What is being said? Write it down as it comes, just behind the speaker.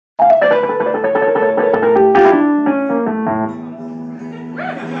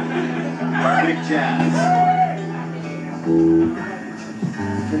Big jazz.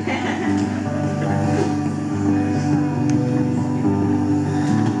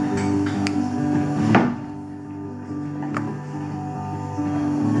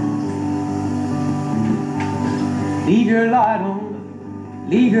 Leave your light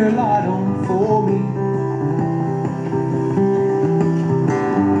on for me.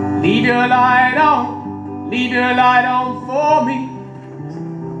 Leave your light on for me.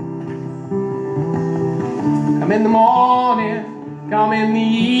 Come in the morning, come in the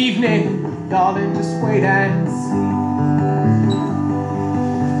evening, darling, just wait and see.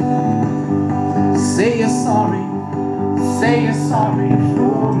 Say you're sorry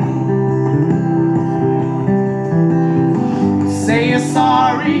for me.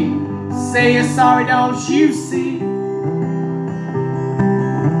 Say you're sorry, don't you see?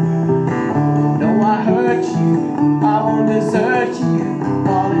 No, I hurt you, I won't desert you,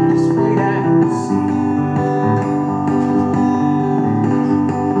 darling, just wait and see.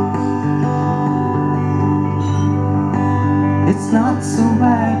 It's not so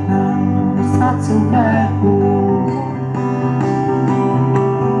bad now, it's not so bad, oh.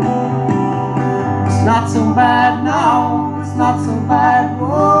 It's not so bad now, it's not so bad,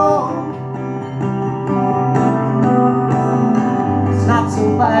 whoa. It's not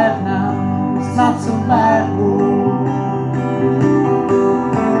so bad now, it's not so bad, whoa.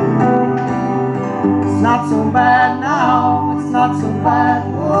 It's not so bad now, it's not so bad,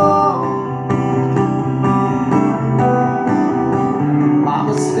 whoa. My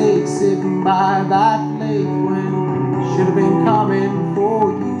mistake sitting by that lake when should have been coming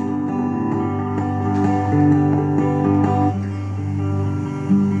for you.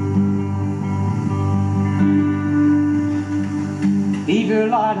 Leave your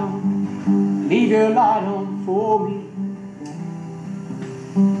light on for me.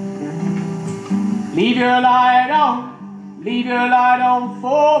 Leave your light on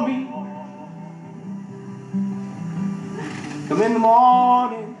for me. Come in the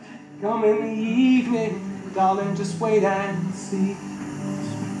morning, come in the evening, darling, just wait and see.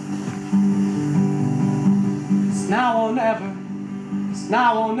 It's now or never, it's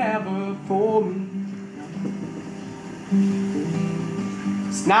now or never for me.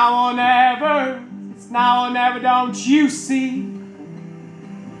 It's now or never, it's now or never, don't you see?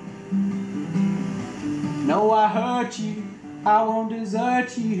 No, I hurt you, I won't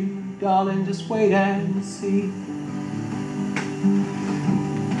desert you, darling, just wait and see.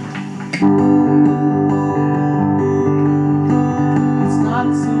 It's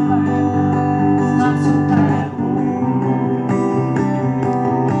not so bad, it's not so bad.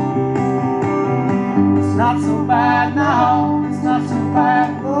 It's not so bad now, it's not so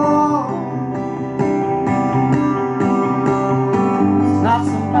bad, oh. It's not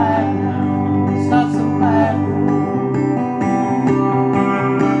so bad now, it's not so bad, oh.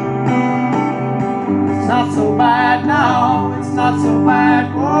 It's not so bad now, it's not so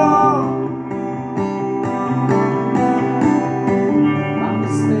bad, oh. My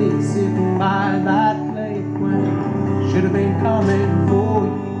mistake sitting by that lake when should have been coming for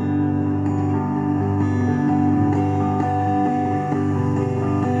you.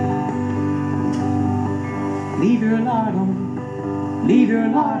 Leave your light on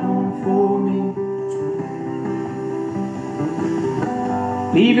for me.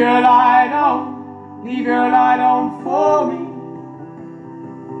 Leave your light on for me.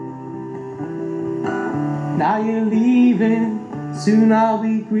 Now you're leaving, soon I'll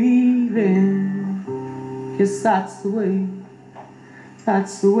be grieving. 'Cause that's the way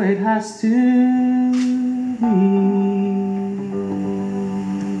it has to be.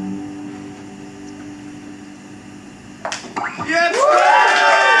 Yes!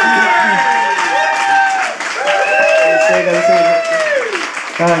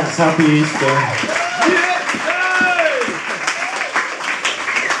 Thanks, happy Easter.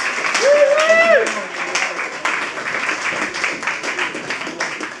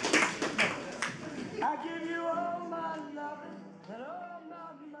 I give you all my love and all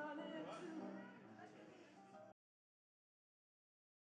my money.